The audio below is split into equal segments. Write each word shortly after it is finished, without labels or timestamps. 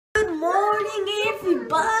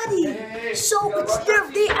everybody! So it's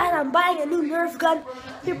Nerf Day and I'm buying a new Nerf gun.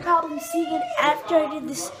 You're probably seeing it after I did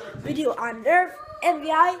this video on Nerf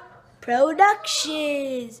NVI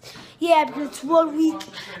Productions. Yeah, because it's 1 week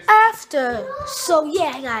after. So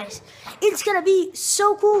yeah, guys, it's gonna be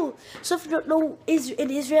so cool. So if you don't know,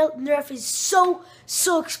 in Israel, Nerf is so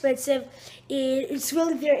expensive. And it's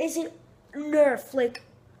really, there isn't Nerf, like,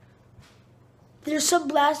 there's some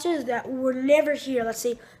blasters that were never here. Let's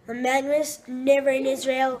say the Magnus, never in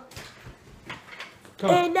Israel.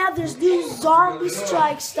 And now there's new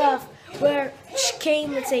Rapidstrike stuff where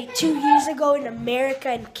came, let's say, 2 years ago in America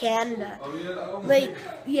and Canada. Like,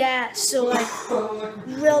 yeah, so like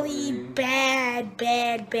really bad.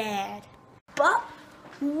 But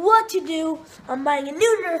what to do? I'm buying a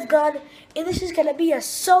new Nerf gun, and this is gonna be a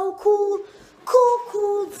so cool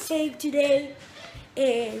thing today.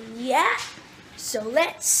 And yeah. So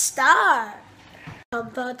let's start.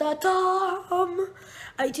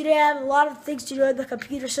 Today I have a lot of things to do on the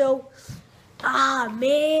computer, so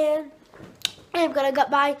man, I'm gonna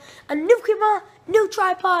buy a new camera, new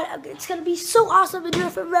tripod. It's gonna be so awesome to do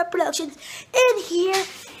it for reproductions in here,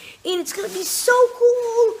 and it's gonna be so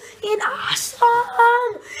cool and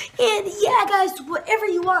awesome. And yeah, guys, whatever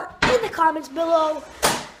you want in the comments below.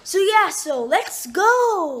 So yeah, so let's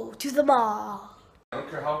go to the mall. I don't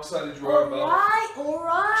care how excited you are about.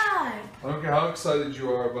 Alright. I don't care how excited you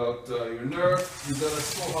are about your Nerf. You gotta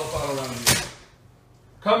still help out around here.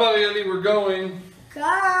 Come, Arieli, we're going.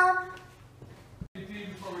 Come.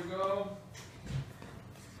 Before we go.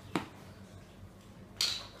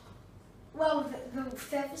 Well, the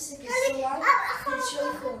deficit is so long. It's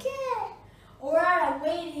really cool. Alright, I'm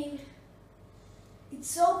waiting. It's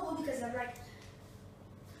so cool because I'm like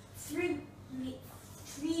 3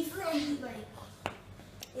 feet, like.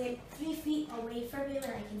 And 3 feet away from him, and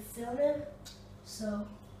I can film him. So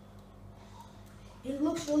it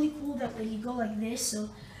looks really cool that when you go like this, so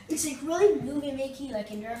it's like really movie making, like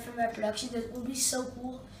in Nerf from my production. That will be so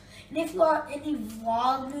cool. And if you want any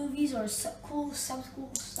vlog movies or some cool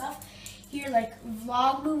stuff here, like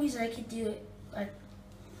vlog movies, I can do it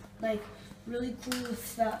like really cool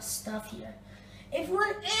stuff here. If you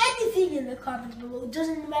want anything in the comments below, it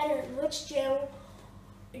doesn't matter which channel.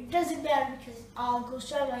 It doesn't matter because I'll go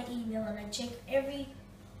straight my email and I check every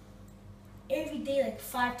day like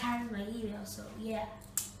 5 times my email. So yeah,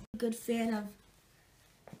 good fan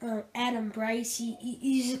of Adam Bryce.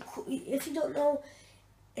 He's if you don't know,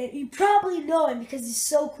 you probably know him because he's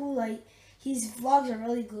so cool. Like his vlogs are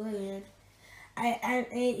really good, and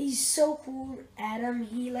he's so cool. Adam,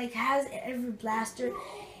 he like has every blaster.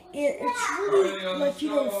 It's really like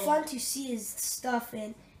fun to see his stuff,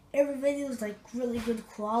 and every video is like really good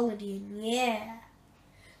quality, and yeah.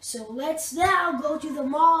 So let's now go to the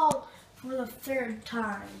mall for the 3rd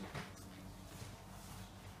time.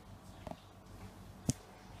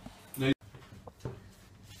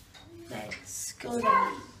 Let's go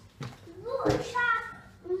down.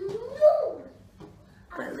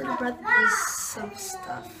 My little brother does some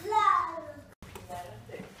stuff.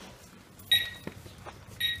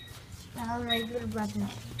 Alright, little brother.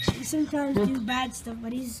 He sometimes do bad stuff,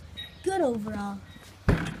 but he's good overall.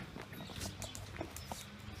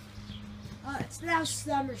 It's now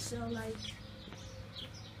summer, so like,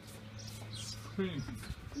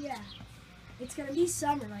 yeah, it's gonna be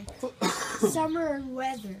summer, like summer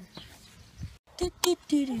weather.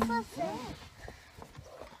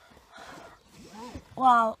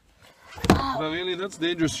 Wow. But really, that's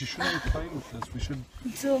dangerous. You shouldn't be playing with this. We should.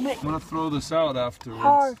 So I'm gonna throw this out afterwards.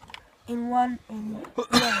 Hard in one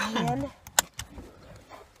hand.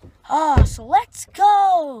 So let's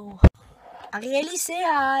go. Arieli, say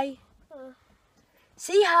hi.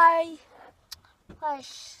 Say hi.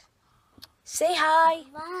 Wash. Say hi.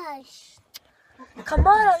 Wash. Come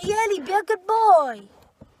on, Arieli, be a good boy.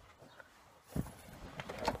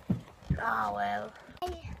 Oh well.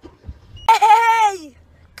 Hey!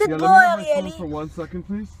 Good boy, Arieli. For 1 second,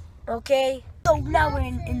 please. Okay. So now we're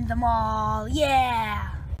in the mall.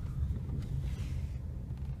 Yeah.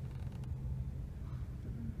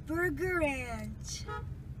 Burger Ranch.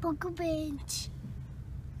 Burger Ranch.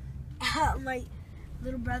 My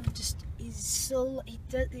little brother just is so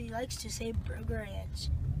he likes to say Burger Ranch.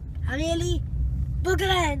 Really? Burger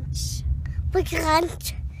Ranch. Burger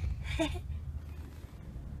Ranch.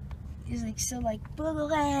 He's like so like Burger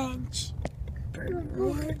Ranch. Burger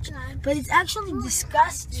Ranch. But it's actually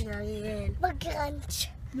disgusting, Ariel. Burger Ranch.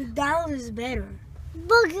 McDonald's is better.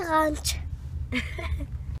 Burger Ranch.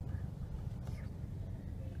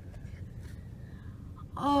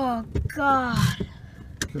 Oh God.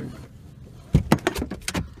 Okay.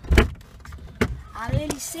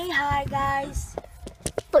 Ariel, say hi, guys.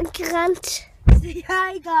 Weggerannt. Say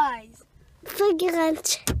hi, guys.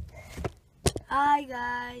 Weggerannt. Hi,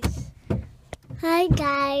 guys. Hi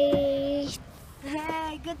guys.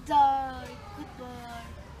 Hey, good dog. Good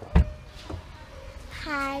boy.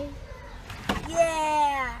 Hi.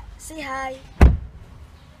 Yeah. Say hi.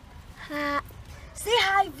 Hi. Say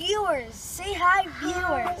hi, viewers. Say hi,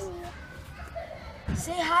 viewers.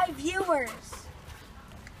 Say hi, viewers.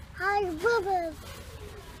 Hi, Bubba.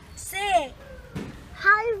 Say it.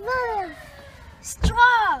 Hi, Bubba.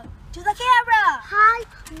 Strong. To the camera. Hi,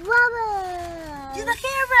 Bubba. To the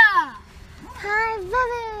camera. Hi,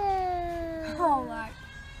 Bubba. Oh my.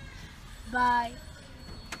 Bye.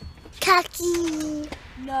 Kaki.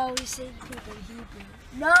 No, we say poop in Hebrew.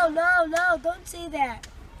 No, no, no, don't say that.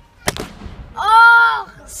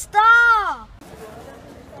 Oh, stop!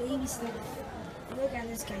 Baby stuff. Look at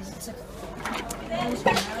this, guys. It's like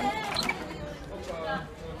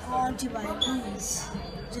onto my knees.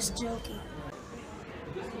 Just joking.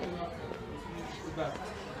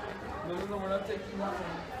 No, we're not taking that one.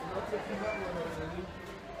 We're not taking that one.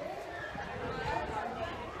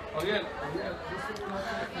 Again, this one we're not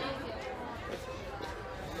taking.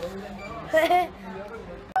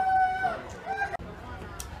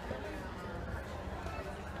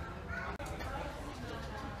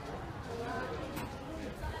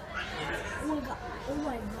 Oh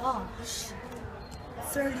my gosh.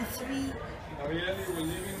 33. Ariel, we're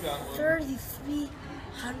leaving that one.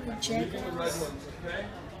 3,300 Leaving the red shekels. ones, okay?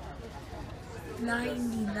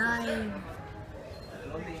 99.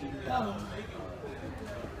 Oh.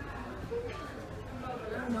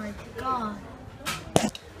 Oh my god.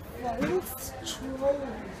 Both troll.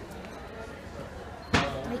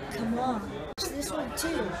 Like, come on. This one too.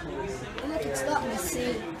 And look, it's not the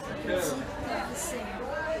same. See? It's not the same.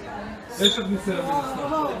 This is the same.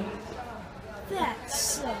 Oh, that's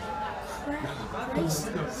so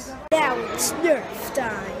crazy. Now it's Nerf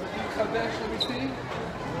time. Kardashian, we see?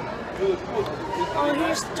 Good. Oh,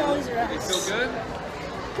 here's Toys R They Us. feel good?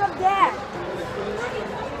 Come back.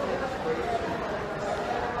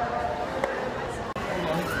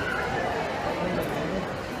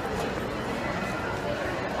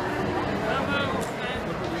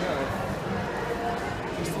 Look what we have.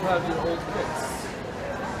 You still have your old kits.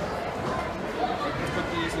 Let's put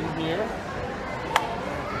these in here.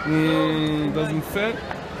 Doesn't fit.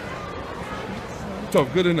 So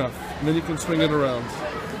good enough. And then you can swing it around.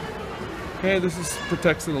 Okay, this is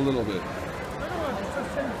protects it a little bit.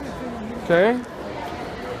 Okay?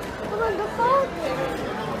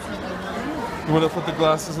 You want to put the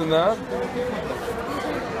glasses in that?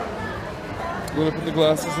 You want to put the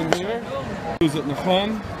glasses in here? Use it in the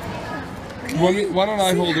phone. Why don't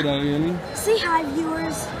I hold it, Arieli? Say hi,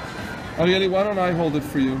 viewers. Arieli, why don't I hold it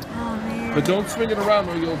for you? Oh, man. But don't swing it around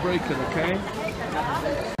or you'll break it, okay?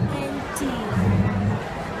 Empty.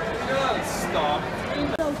 Stop.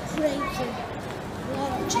 So crazy.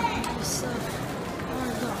 What a giant stuff.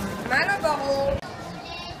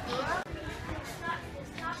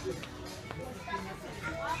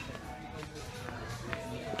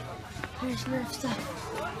 Here's Nerf stuff.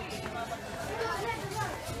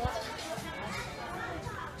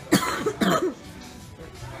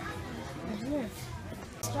 There's Nerf.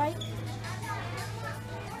 Strike.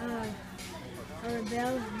 A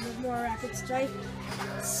rebel, a bit more rapid strike.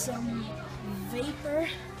 Some vapor.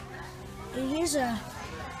 And here's a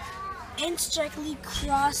Strike League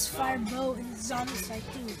crossfire bow and zombie strike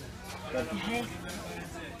too. What the heck?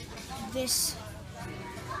 This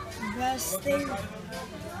best thing,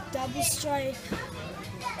 double strike,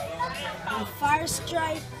 a fire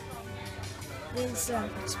strike, and some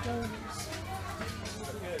exploders.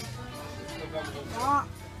 Ah.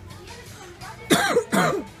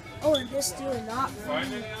 Oh, and this too, not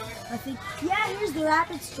I think. Yeah, here's the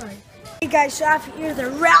rapid strike. Hey guys, so after here's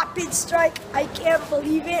the rapid strike. I can't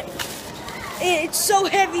believe it. It's so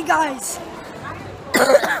heavy, guys.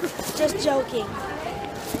 Just joking.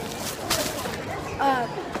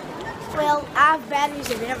 Well, I have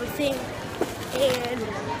batteries and everything, and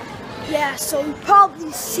yeah, so you've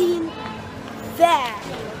probably seen that.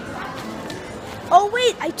 Oh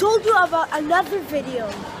wait, I told you about another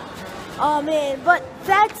video. Oh man, but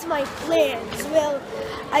that's my plans. Well,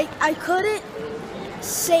 I couldn't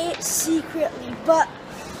say it secretly, but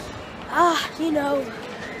you know,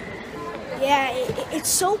 yeah, it's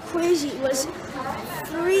so crazy. It was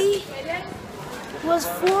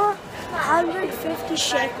 450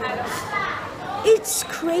 shekels. It's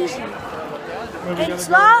crazy. It's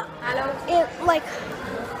not like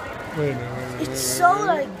it's so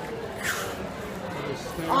like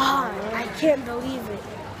I can't believe it.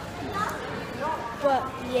 But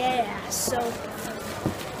yeah, so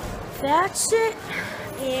that's it.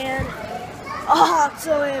 And oh, it's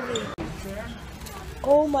so heavy.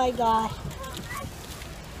 Oh my god.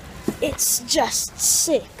 It's just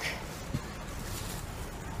sick.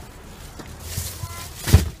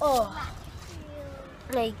 Oh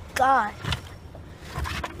my god.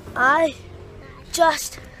 I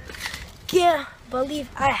just can't believe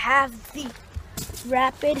I have the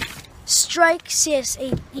Rapidstrike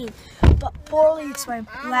CS18. But poorly, it's my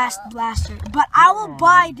last blaster. But I will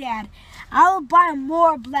buy, Dad. I will buy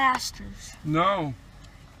more blasters. No.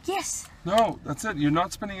 Yes. No, that's it. You're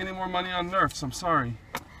not spending any more money on Nerfs. I'm sorry.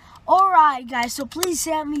 Alright, guys. So please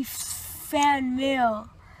send me fan mail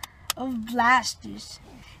of blasters.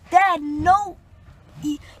 Dad, no.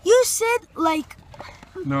 You said, like,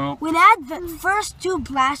 No. when I had the first two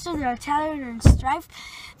blasters, the Italian and Strife,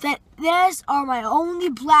 that these are my only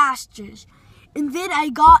blasters. And then I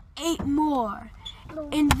got 8 more.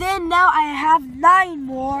 And then now I have 9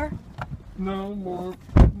 more. No more.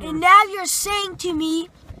 And now you're saying to me,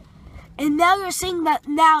 and now you're saying that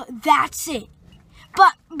now that's it.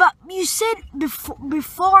 But you said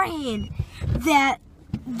beforehand that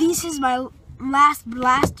this is my last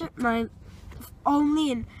blaster, my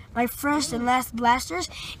only and my first and last blasters.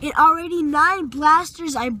 And already 9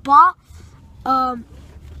 blasters I bought.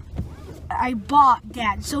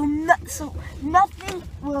 Dad. So nothing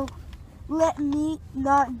will let me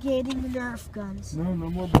not getting Nerf guns. No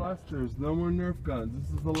more blasters. No more Nerf guns.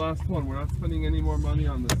 This is the last one. We're not spending any more money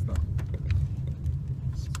on this stuff.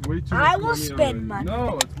 It's way too much I will money spend already. money.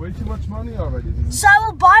 No, it's way too much money already. So I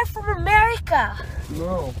will buy from America.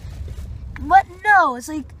 No. But no, it's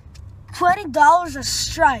like $20 a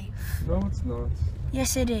stripe. No, it's not.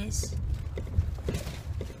 Yes, it is.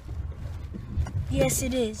 Yes,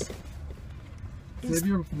 it is. Save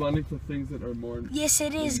your money for things that are more. Yes,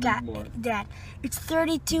 it is, that you need more. Dad. It's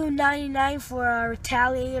 $32.99 for a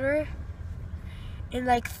Retaliator, and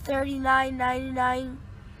like $39.99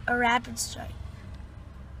 a Rapidstrike.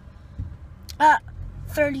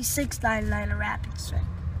 $36.99 a Rapidstrike.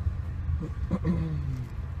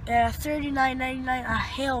 $39.99 a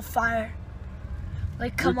Hellfire.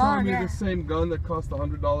 Like, come You're telling on, me Dad. the same gun that cost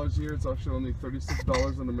 $100 here, it's actually only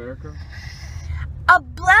 $36 in America? A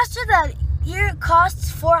blaster that here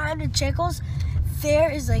costs 400 shekels. There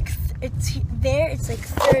is like it's like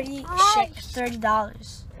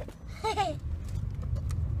 $30.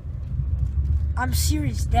 I'm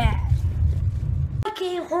serious, Dad. I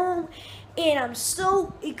came home and I'm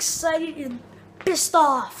so excited and pissed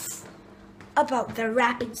off about the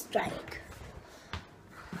Rapidstrike.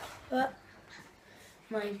 What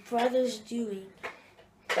my brother's doing?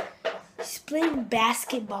 He's playing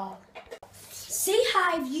basketball. Say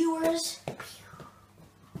hi, viewers.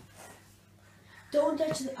 Don't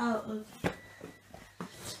touch the. Oh, okay.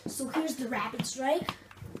 So here's the Rapidstrike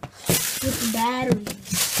with the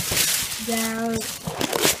batteries down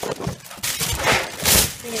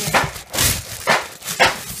there.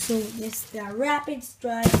 So this the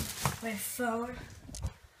Rapidstrike, my phone,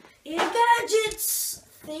 and gadgets.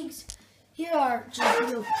 Things here are just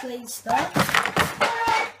little play stuff.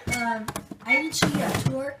 I need to show you a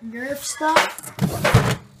tour, Nerf stuff,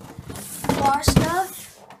 bar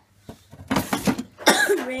stuff,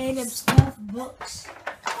 random stuff, books,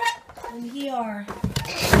 and here are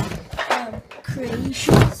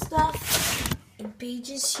creation stuff, and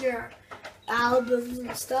pages here, albums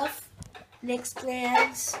and stuff, next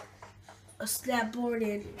plans, a snapboard,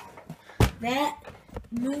 and that,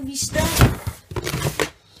 movie stuff,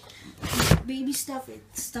 baby stuff, and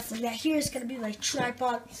stuff like that. Here is going to be like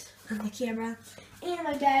tripod on the camera, and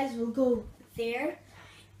my guys will go there.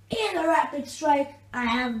 And a Rapidstrike, I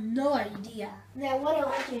have no idea. Now what I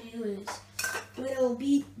want to do is, we're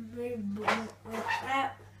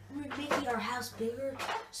making our house bigger,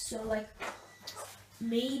 so like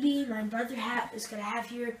maybe my brother is gonna have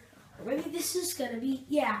here, or maybe this is gonna be,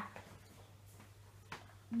 yeah,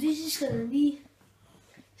 this is gonna be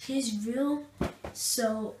his room.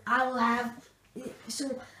 So I will have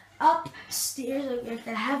upstairs, like I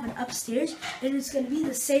can have it upstairs, and it's gonna be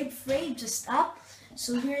the same frame, just up.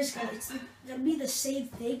 So it's gonna be the same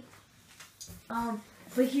thing.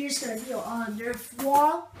 But here's gonna be a Nerf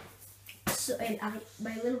wall. So and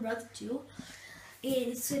my little brother too,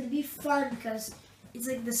 and it's gonna be fun because it's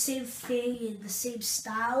like the same thing and the same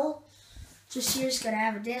style. Just here's gonna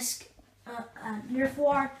have a desk, Nerf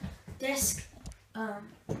wall, desk,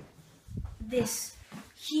 this.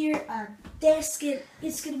 Here, desk, and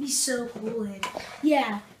it's gonna be so cool. And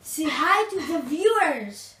yeah, say hi to the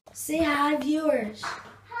viewers. Say hi, viewers.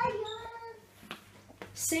 Hi,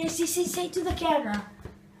 Say to the camera.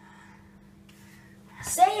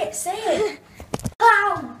 Say it.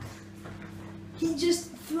 Wow. he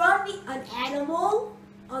just threw an animal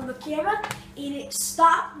on the camera and it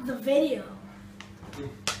stopped the video.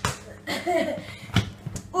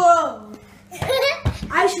 Whoa!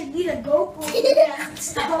 I should need a GoPro for that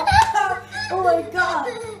stuff. Oh my god!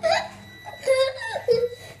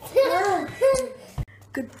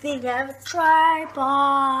 Good thing I have a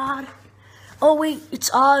tripod. Oh wait, it's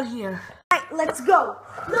on here. Alright, let's go.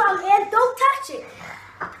 No man, don't touch it.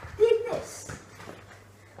 Take this.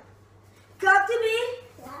 Come to me.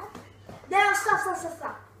 Now stop.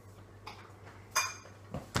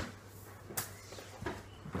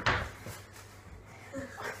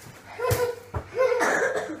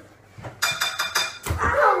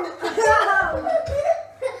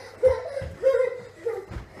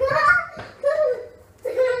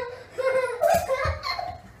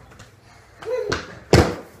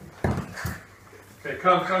 Okay,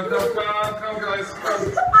 come, guys, come.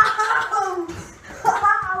 Ow!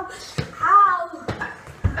 Stop. Ow!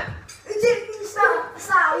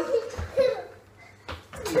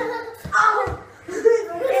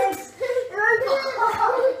 My legs.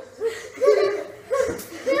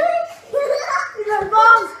 My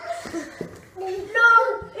balls. No,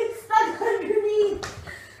 it's stuck underneath.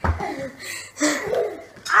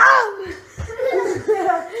 Ow!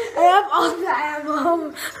 I have all the ammo.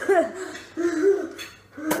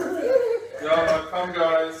 Yeah, come,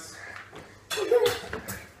 guys.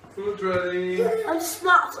 Food ready. I'm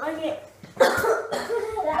smart, so I get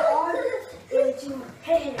that arm into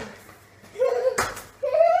hit him.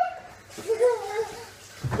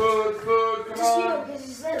 Food, come Just on. because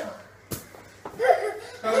he's little.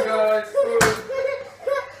 Come, guys, food.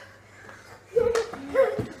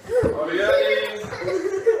 Are we ready?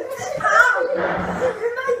 Ow!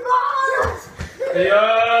 My balls!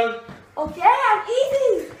 Ayan. Okay, I'm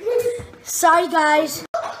eating. Sorry, guys.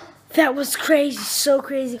 That was crazy, so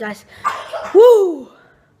crazy, guys. Woo!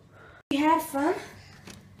 You had fun?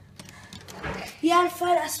 You had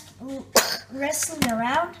fun us wrestling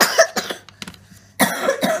around?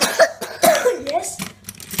 Yes?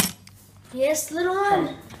 Yes, little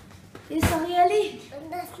one? Yes, really?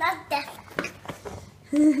 That's not that.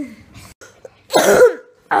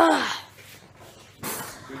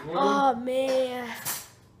 Oh, man.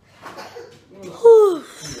 Whew.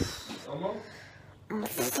 I'm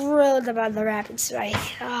thrilled about the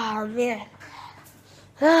Rapidstrike. Oh, man.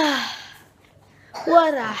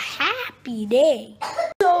 What a happy day.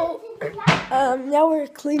 So, now we're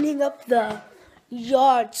cleaning up the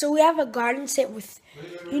yard. So we have a garden set with,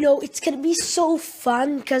 it's going to be so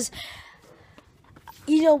fun because,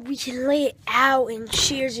 we can lay it out and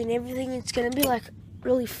chairs and everything. It's going to be, like,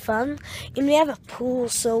 really fun. And we have a pool,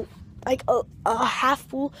 so, like, a half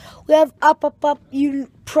pool. We have Up. You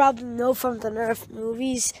probably know from the Nerf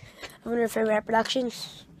movies, Nerf and Rap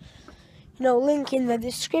Productions. Link in the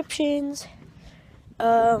descriptions.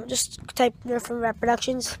 Just type Nerf and Rap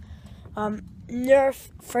Productions. Nerf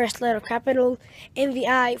first letter capital,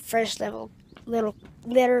 MVI first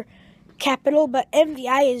letter capital, but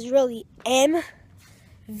MVI is really M,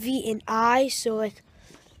 V, and I. So like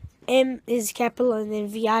M is capital and then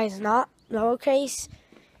VI is not lowercase,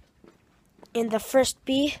 and the first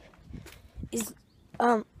B is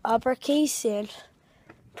uppercase, and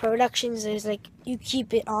Productions is like you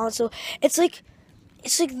keep it on. So it's like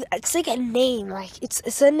a name. Like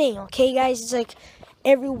it's a name. Okay, guys. It's like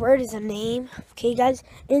every word is a name. Okay, guys.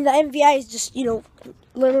 And the MVI is just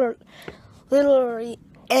literally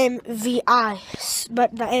MVI,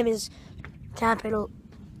 but the M is capital,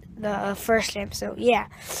 the first name. So yeah.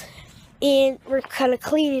 And we're gonna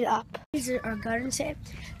clean it up. These are our garden set.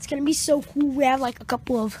 It's gonna be so cool. We have like a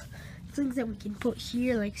couple of things that we can put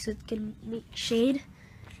here, like so it can make shade.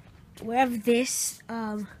 We have this,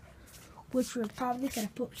 which we're probably gonna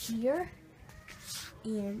put here,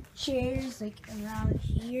 and chairs like around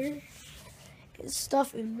here and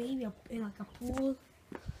stuff, and maybe in like a pool.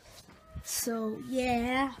 So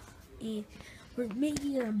yeah, and we're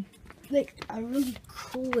making a really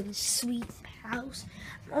cool and sweet house.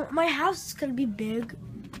 My house is gonna be big,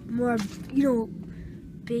 more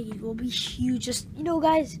big. It will be huge. Just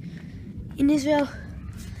guys, in Israel,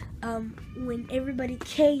 when everybody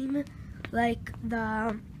came, like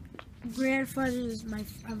the grandfathers of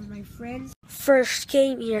my friends first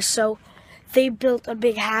came here, so they built a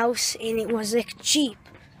big house, and it was like cheap,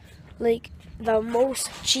 like the most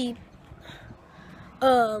cheap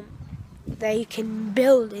that you can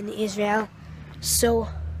build in Israel. So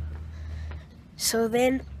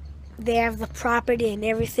then they have the property and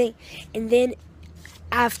everything, and then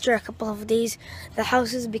after a couple of days the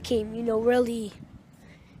houses became really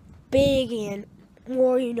big and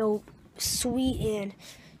more sweet, and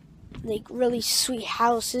like really sweet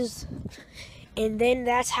houses, and then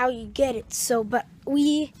that's how you get it. So, but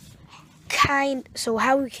so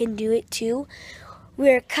how we can do it too,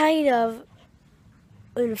 we're kind of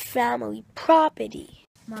in family property.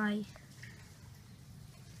 My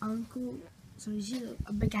uncle, so he's in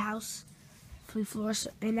a big house, 3 floors,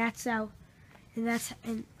 and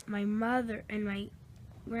and my mother and my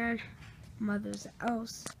grandmother's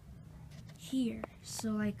house here. So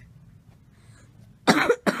like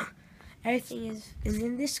everything is, and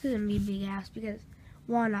then this is gonna be a big house because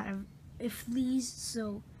why not? If these,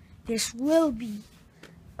 so this will be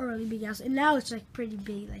a really big house, and now it's like pretty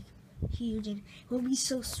big, like huge, and it will be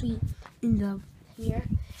so sweet in the here.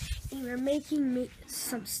 And we're making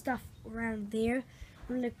some stuff around there,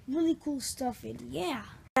 like really cool stuff, and yeah.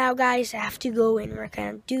 Now guys, I have to go and we're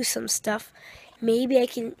gonna do some stuff. Maybe I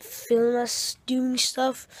can film us doing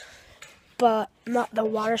stuff, but not the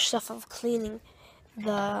water stuff of cleaning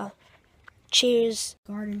the chairs,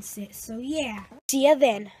 garden set. So yeah, see ya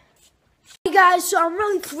then. Hey guys, so I'm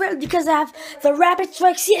really thrilled because I have the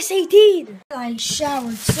Rapidstrike CS18. I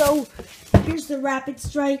showered, so here's the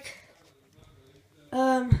Rapidstrike.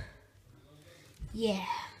 Yeah.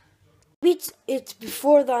 It's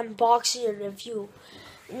before the unboxing and review,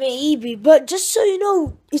 maybe, but just so you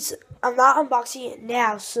know, I'm not unboxing it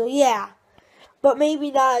now, so yeah. But maybe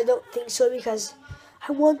not, I don't think so, because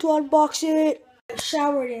I want to unbox it. I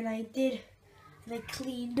showered and I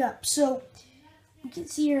cleaned up. So you can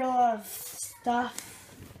see here a lot of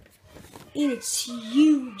stuff. And it's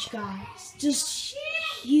huge, guys. Just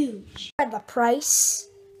huge. And the price,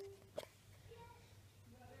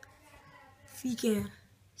 if you can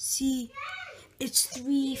see, it's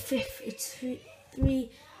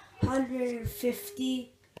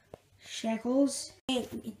 350 shekels. And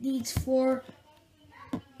it needs 4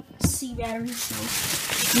 C batteries.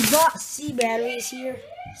 So we bought C batteries here.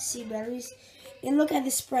 C batteries. And look at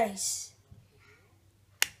this price.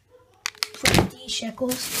 20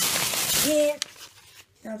 shekels. And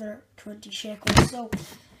another 20 shekels. So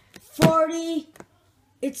 40.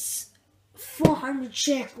 It's 400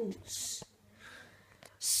 shekels.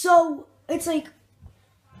 So it's like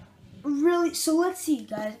really. So let's see,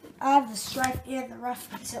 guys. I have the stripe and the rough.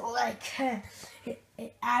 So like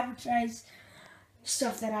it advertises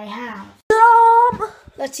stuff that I have.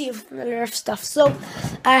 Let's see if the rough stuff. So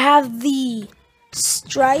I have the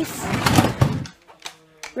stripe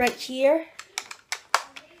right here.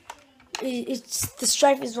 The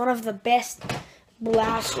stripe is one of the best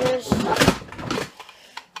blasters.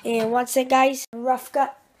 And once again, guys, rough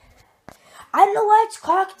cut. I don't know why it's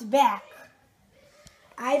cocked back.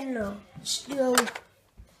 I don't know. Still,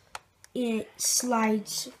 it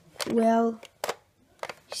slides well.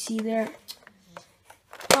 See there?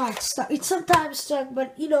 Oh, it's stuck. It's sometimes stuck,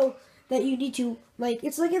 but you know that you need to, like,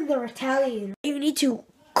 it's like in the Italian. You need to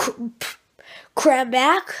cram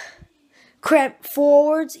back, cram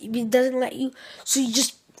forwards. It doesn't let you, so you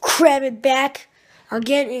just cram it back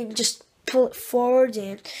again and just pull it forwards,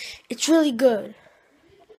 and it's really good.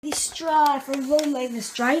 The stripe, for rolling like the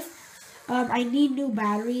stripe, I need new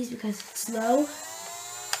batteries because it's slow.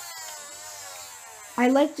 I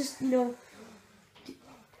like just, you know, to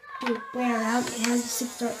play around. It has a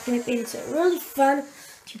 6-star clip, and it's really fun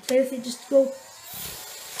to play with it. Just go,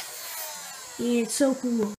 and it's so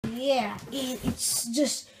cool. Yeah, and it's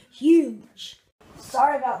just huge.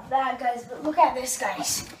 Sorry about that, guys, but look at this,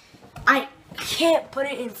 guys. I can't put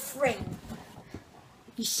it in frame.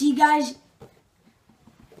 You see, guys?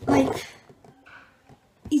 Like,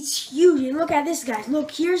 it's huge. And look at this, guys. Look,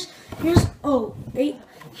 here's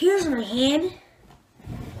my hand.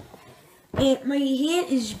 And my hand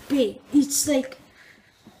is big. It's like,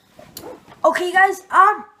 okay, guys,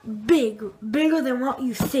 I'm bigger than what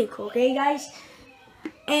you think, okay, guys?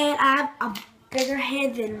 And I have a bigger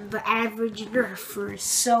hand than the average nerfer.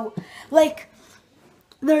 So, like,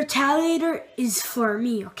 the retaliator is for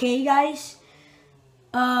me, okay, guys?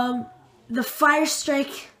 The fire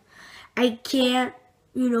strike, I can't,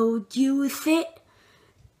 you know, deal with it.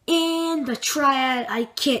 And the triad, I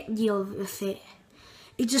can't deal with it.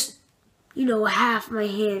 It just, you know, half my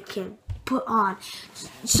hand can put on.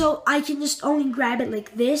 So I can just only grab it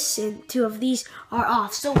like this, and 2 of these are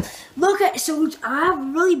off. So look at, so I have a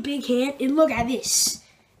really big hand, and look at this.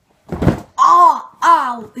 Oh,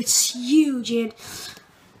 ow, it's huge, and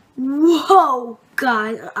whoa,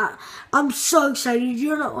 guys, I'm so excited. You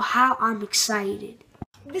don't know how I'm excited.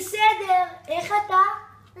 בסדר, איך אתה?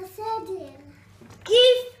 בסדר.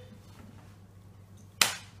 כיף?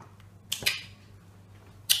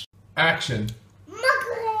 Action. מה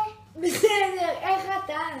קורה? בסדר, איך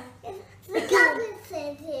אתה? וגם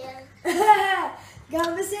בסדר. Keep.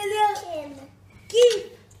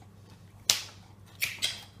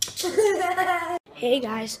 Hey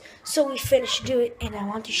guys, so we finished doing it and I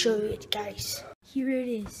want to show you it, guys. Here it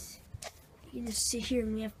is. You just sit here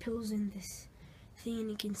and we have pillows in this thing and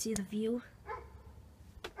you can see the view.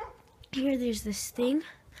 Here there's this thing.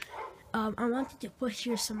 I wanted to put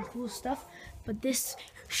here some cool stuff, but this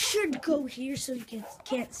should go here so you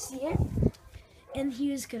can't see it. And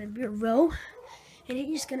here's gonna be a row, and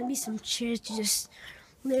here's gonna be some chairs to just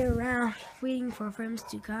lay around waiting for friends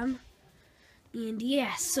to come. And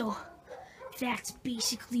yeah, so that's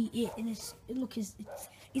basically it. And it's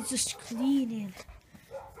just clean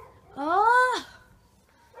and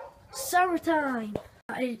summertime.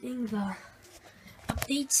 Editing the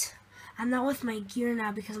updates. I'm not with my gear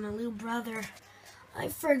now because my little brother, I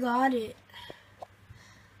forgot it.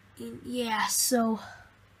 And yeah, so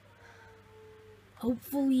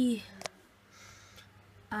hopefully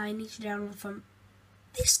I need to download from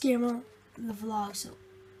this camera the vlog. So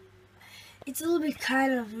it's a little bit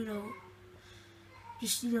kind of,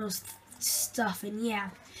 just, stuff. And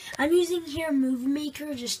yeah, I'm using here Movie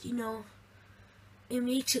Maker, just, it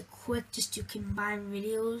makes it quick just to combine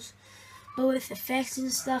videos. But with effects and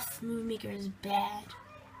stuff, Movie Maker is bad.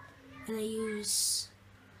 And I use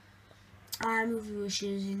iMovie, which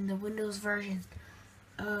is in the Windows version.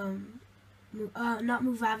 Not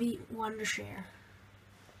Movavi, Wondershare.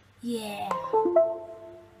 Yeah.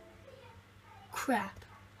 Crap.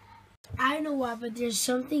 I don't know why, but there's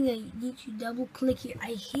something that you need to double click here.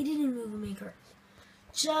 I hate it in Movie Maker.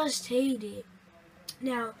 Just hate it.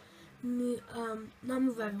 Now, not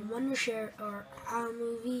Movavi, Wondershare or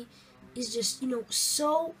iMovie is just,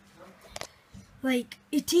 so, like,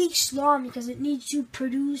 it takes long because it needs to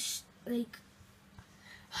produce, like,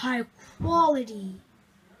 high quality.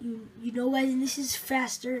 You know, guys, and this is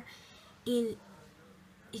faster, and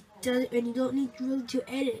you don't need really to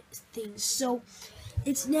edit things. So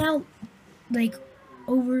it's now like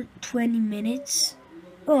over 20 minutes.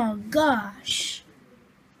 Oh gosh.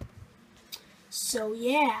 So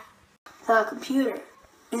yeah, the computer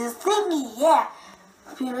is a thingy. Yeah,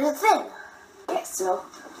 computer is a thing. Yeah. So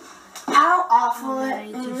how awful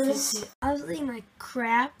it is. I was thinking like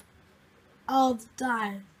crap all the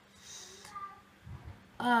time.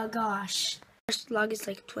 Oh gosh. First vlog is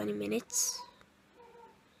like 20 minutes.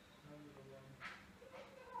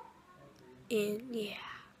 And yeah.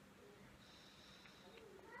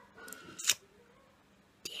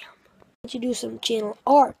 Damn. To do some channel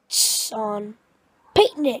arts on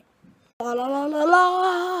painting it. La la la la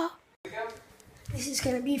la. This is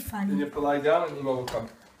gonna be fun. Then you have to lie down and Emo will come.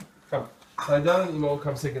 Come. Lie down and Emo will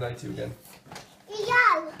come say goodnight to you again.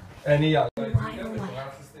 Eyal. And Eyal.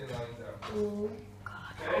 Oh,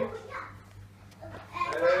 Okay?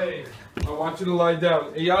 Hey, I want you to lie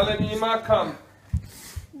down. Eyal and Ima, come.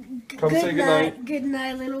 Come say goodnight. Good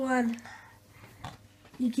night, little one.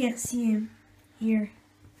 You can't see him here.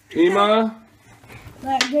 Ima.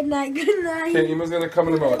 Good night, good night. Okay, Ima's gonna come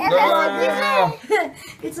in a moment. No.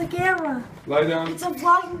 It's a camera. Lie down. It's a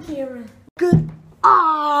vlogging camera. Good.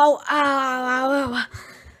 Ow, ow, ow, ow.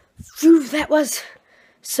 Phew, that was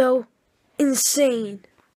so insane.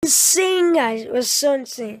 Insane, guys. It was so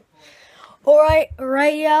insane. Alright,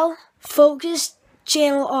 y'all. Focus,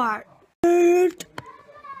 channel art.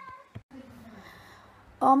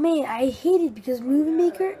 Oh man, I hate it because Movie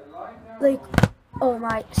Maker, like, oh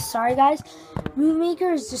my, sorry guys. Movie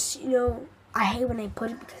Maker is just, I hate when I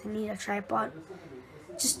put it because I need a tripod.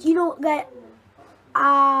 Just, that,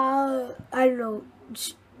 I don't know,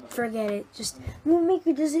 just forget it. Just, Movie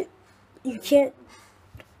Maker doesn't, you can't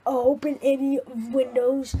open any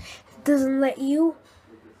windows. It doesn't let you.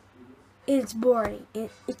 It's boring.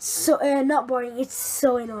 It's so, not boring, it's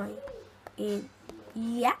so annoying. And,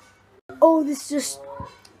 yeah. Oh, this just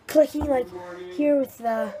clicking like here with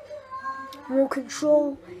the remote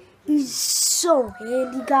control is so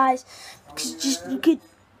handy, guys. Because you could,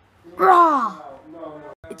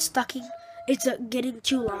 it's stucking. It's getting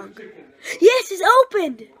too long. Yes, it's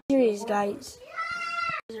opened. Serious, guys.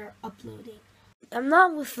 They're uploading. I'm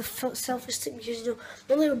not with the selfie stick because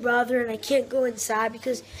my little brother and I can't go inside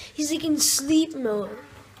because he's like in sleep mode.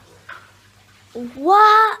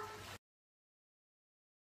 What?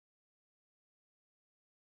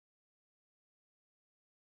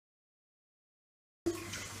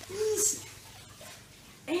 He's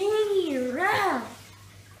hanging around.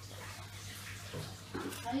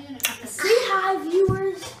 Say hi,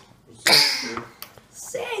 viewers.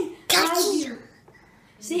 Say hi, viewers.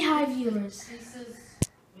 Say hi, viewers.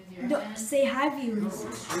 No, say hi, viewers.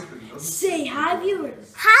 Say hi,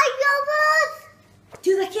 viewers. Hi, viewers.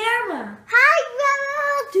 To the camera. Hi,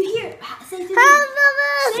 viewers. To here. Say to Hi,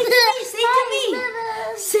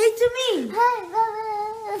 me. Hey,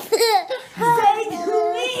 Say it to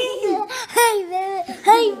me. Hey, baby.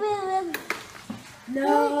 Hey, baby.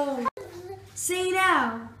 No. Say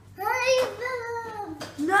now. Hey,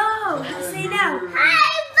 baby. No. Say now. Hey,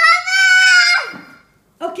 baby.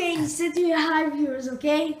 Okay, say to your hi viewers,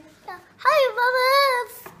 okay? Hey, baby.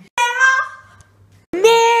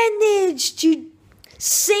 Managed to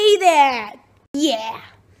say that. Yeah.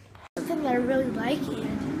 Something that I really like,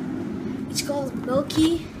 and it's called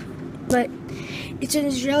Milky, but it's an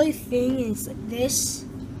Israeli thing, and it's like this.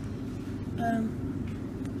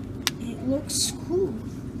 It looks cool.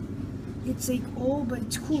 It's like old, but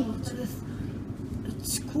it's cool.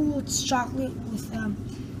 It's cool. It's chocolate with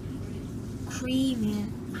cream,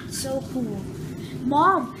 and it's so cool.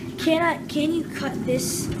 Mom, can you cut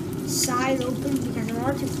this side open because I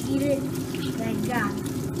want to eat it like that?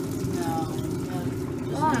 No.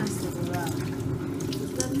 Why?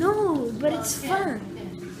 No, but it's fun.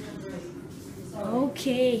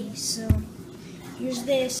 Okay, so here's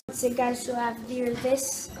this. So guys, so I have here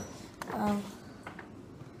this.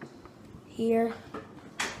 Here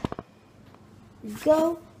we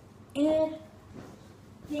go, and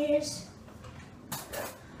there's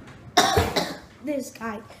this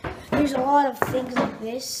guy. There's a lot of things like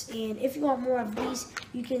this, and if you want more of these,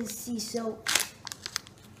 you can see. So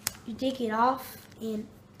you take it off, and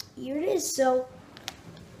here it is. So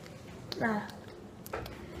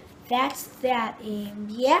that's that, and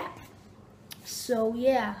yeah. So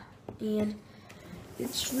yeah, and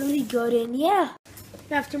it's really good, and yeah.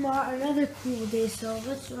 After another cool day, so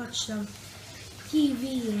let's watch some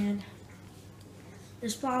TV, and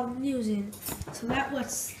there's probably news in. So that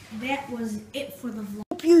was it for the vlog.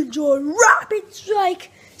 Hope you enjoyed Rapidstrike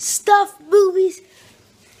stuff, movies.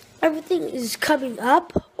 Everything is coming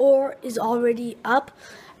up or is already up.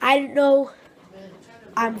 I don't know.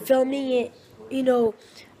 I'm filming it,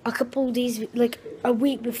 a couple of days, like a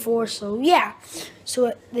week before. So yeah.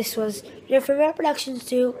 So this was your favorite Productions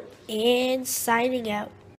 2 and signing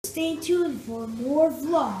out. Stay tuned for more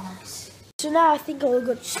vlogs. So now I think I'll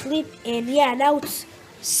go to sleep, and yeah, now it's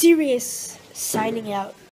Serious signing out.